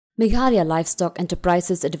Meghalaya Livestock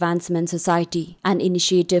Enterprises Advancement Society, an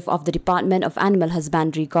initiative of the Department of Animal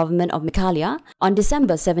Husbandry Government of Meghalaya, on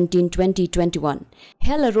December 17, 2021,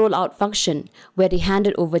 held a rollout function where they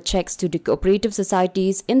handed over cheques to the cooperative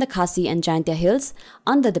societies in the Khasi and Jaintia Hills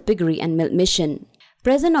under the Piggery and Milk Mission.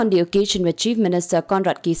 Present on the occasion were Chief Minister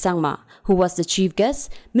Conrad K. Sangma, who was the chief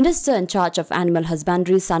guest, Minister in charge of Animal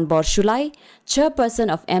Husbandry Sanbor Shulai,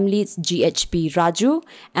 Chairperson of MLEADS GHP Raju,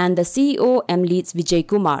 and the CEO MLEADS Vijay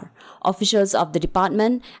Kumar, officials of the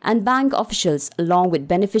department and bank officials along with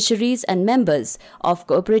beneficiaries and members of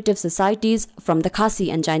cooperative societies from the Khasi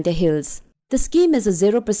and Jaintia Hills. The scheme is a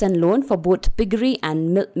 0% loan for both Piggery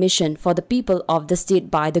and Milk Mission for the people of the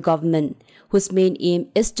state by the government, whose main aim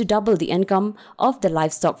is to double the income of the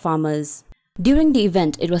livestock farmers. During the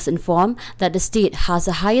event, it was informed that the state has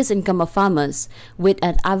the highest income of farmers, with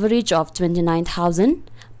an average of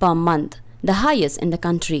 29,000 per month, the highest in the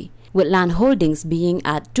country, with land holdings being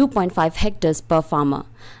at 2.5 hectares per farmer,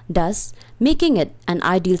 thus making it an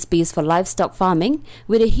ideal space for livestock farming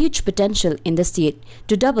with a huge potential in the state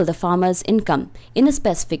to double the farmers' income in a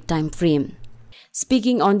specific time frame.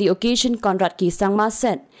 Speaking on the occasion, Conrad K. Sangma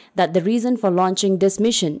said that the reason for launching this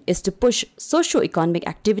mission is to push socio-economic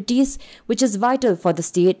activities, which is vital for the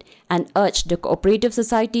state, and urged the cooperative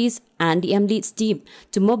societies and the MLEADS team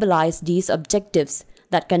to mobilize these objectives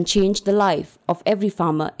that can change the life of every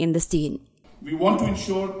farmer in the state. We want to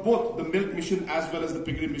ensure both the milk mission as well as the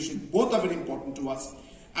piggery mission. Both are very important to us.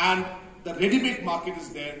 And the ready-made market is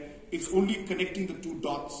there. It's only connecting the two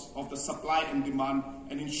dots of the supply and demand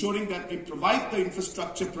and ensuring that we provide the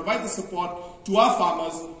infrastructure, provide the support to our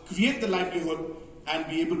farmers, create the livelihood, and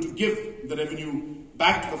be able to give the revenue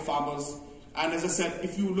back to the farmers. And as I said,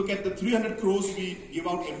 if you look at the 300 crores we give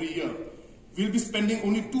out every year, we'll be spending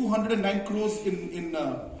only 209 crores in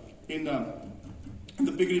the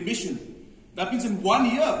piggery mission. That means in 1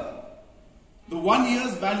 year, the 1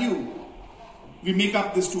 year's value, we make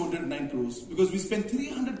up this 209 crores because we spend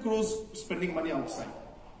 300 crores spending money outside.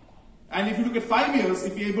 And if you look at 5 years,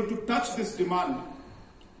 if we're able to touch this demand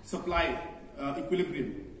supply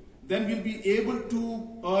equilibrium, then we'll be able to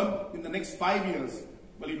earn in the next 5 years.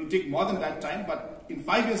 Well, it will take more than that time, but in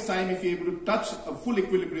 5 years' time, if we're able to touch a full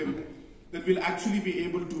equilibrium, then we'll actually be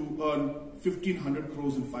able to earn 1,500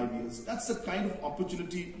 crores in 5 years. That's the kind of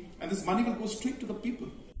opportunity, and this money will go straight to the people.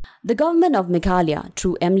 The government of Meghalaya,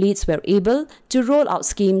 through MLEADS, were able to roll out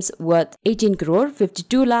schemes worth 18 crore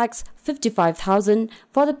 52 lakhs 55,000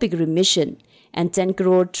 for the Piggery Mission and 10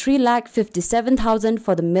 crore 3 lakh 57,000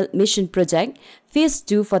 for the Milk Mission project, Phase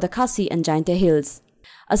 2 for the Khasi and Jaintia Hills.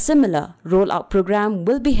 A similar rollout program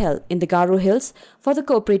will be held in the Garo Hills for the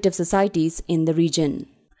cooperative societies in the region.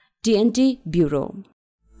 TNT Bureau.